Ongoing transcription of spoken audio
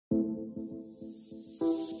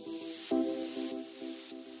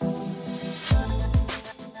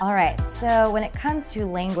All right, so when it comes to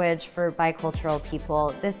language for bicultural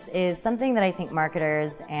people, this is something that I think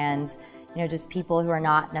marketers and just people who are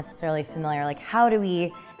not necessarily familiar, like how do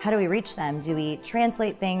we reach them? Do we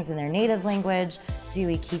translate things in their native language? Do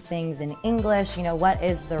we keep things in English? What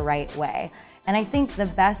is the right way? And I think the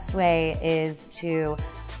best way is to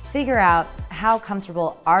figure out how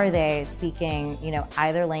comfortable are they speaking,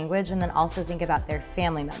 either language, and then also think about their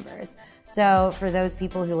family members. So for those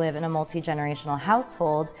people who live in a multi-generational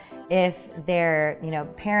household, if their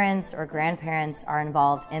parents or grandparents are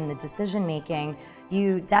involved in the decision making,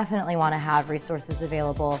 you definitely want to have resources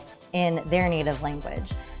available in their native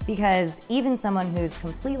language. Because even someone who's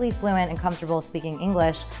completely fluent and comfortable speaking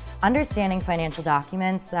English, understanding financial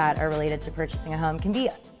documents that are related to purchasing a home can be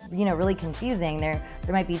really confusing. There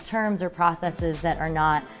might be terms or processes that are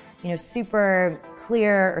not super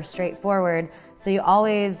clear or straightforward. So you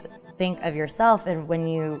always think of yourself, and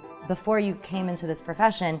before you came into this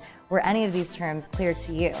profession, were any of these terms clear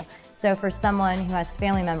to you? So for someone who has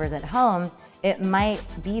family members at home, it might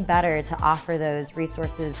be better to offer those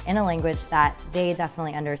resources in a language that they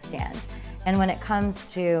definitely understand. And when it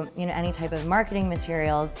comes to any type of marketing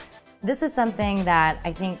materials, this is something that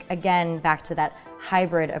I think, again, back to that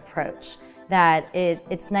hybrid approach, that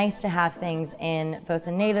it's nice to have things in both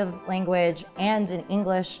a native language and an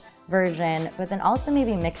English version, but then also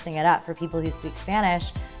maybe mixing it up for people who speak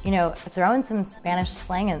Spanish, throwing some Spanish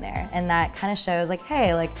slang in there. And that kind of shows like,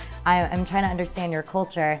 hey, I'm trying to understand your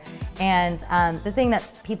culture. And the thing that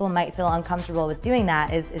people might feel uncomfortable with doing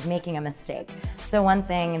that is making a mistake. So one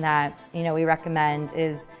thing that, we recommend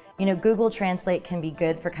is, Google Translate can be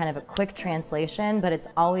good for kind of a quick translation, but it's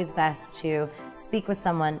always best to speak with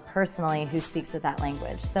someone personally who speaks with that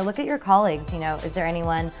language. So look at your colleagues, is there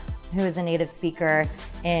anyone who is a native speaker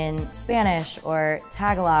in Spanish or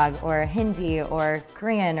Tagalog or Hindi or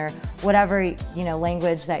Korean or whatever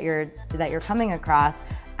language that you're coming across?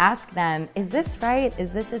 Ask them, is this right?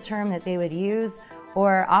 Is this a term that they would use?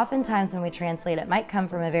 Or oftentimes when we translate, it might come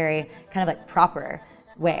from a very kind of proper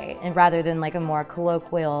way, and rather than a more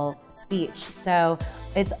colloquial speech. So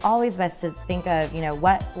it's always best to think of,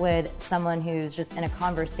 what would someone who's just in a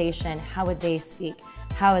conversation, how would they speak?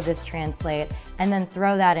 How would this translate? And then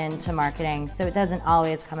throw that into marketing so it doesn't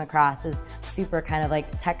always come across as super kind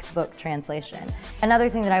of textbook translation. Another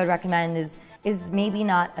thing that I would recommend is maybe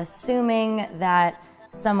not assuming that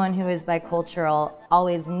someone who is bicultural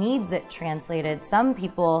always needs it translated. Some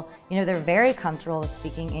people, they're very comfortable with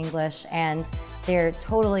speaking English and they're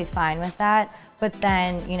totally fine with that. But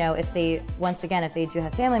then, if they do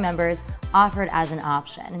have family members, offer it as an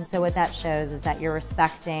option. And so what that shows is that you're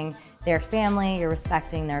respecting their family, you're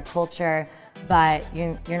respecting their culture, but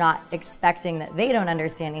you're not expecting that they don't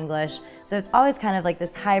understand English. So it's always kind of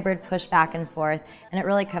this hybrid push back and forth, and it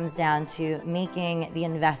really comes down to making the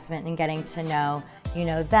investment and getting to know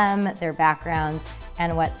them, their background,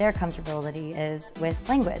 and what their comfortability is with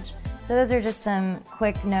language. So those are just some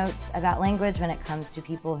quick notes about language when it comes to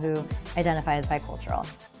people who identify as bicultural.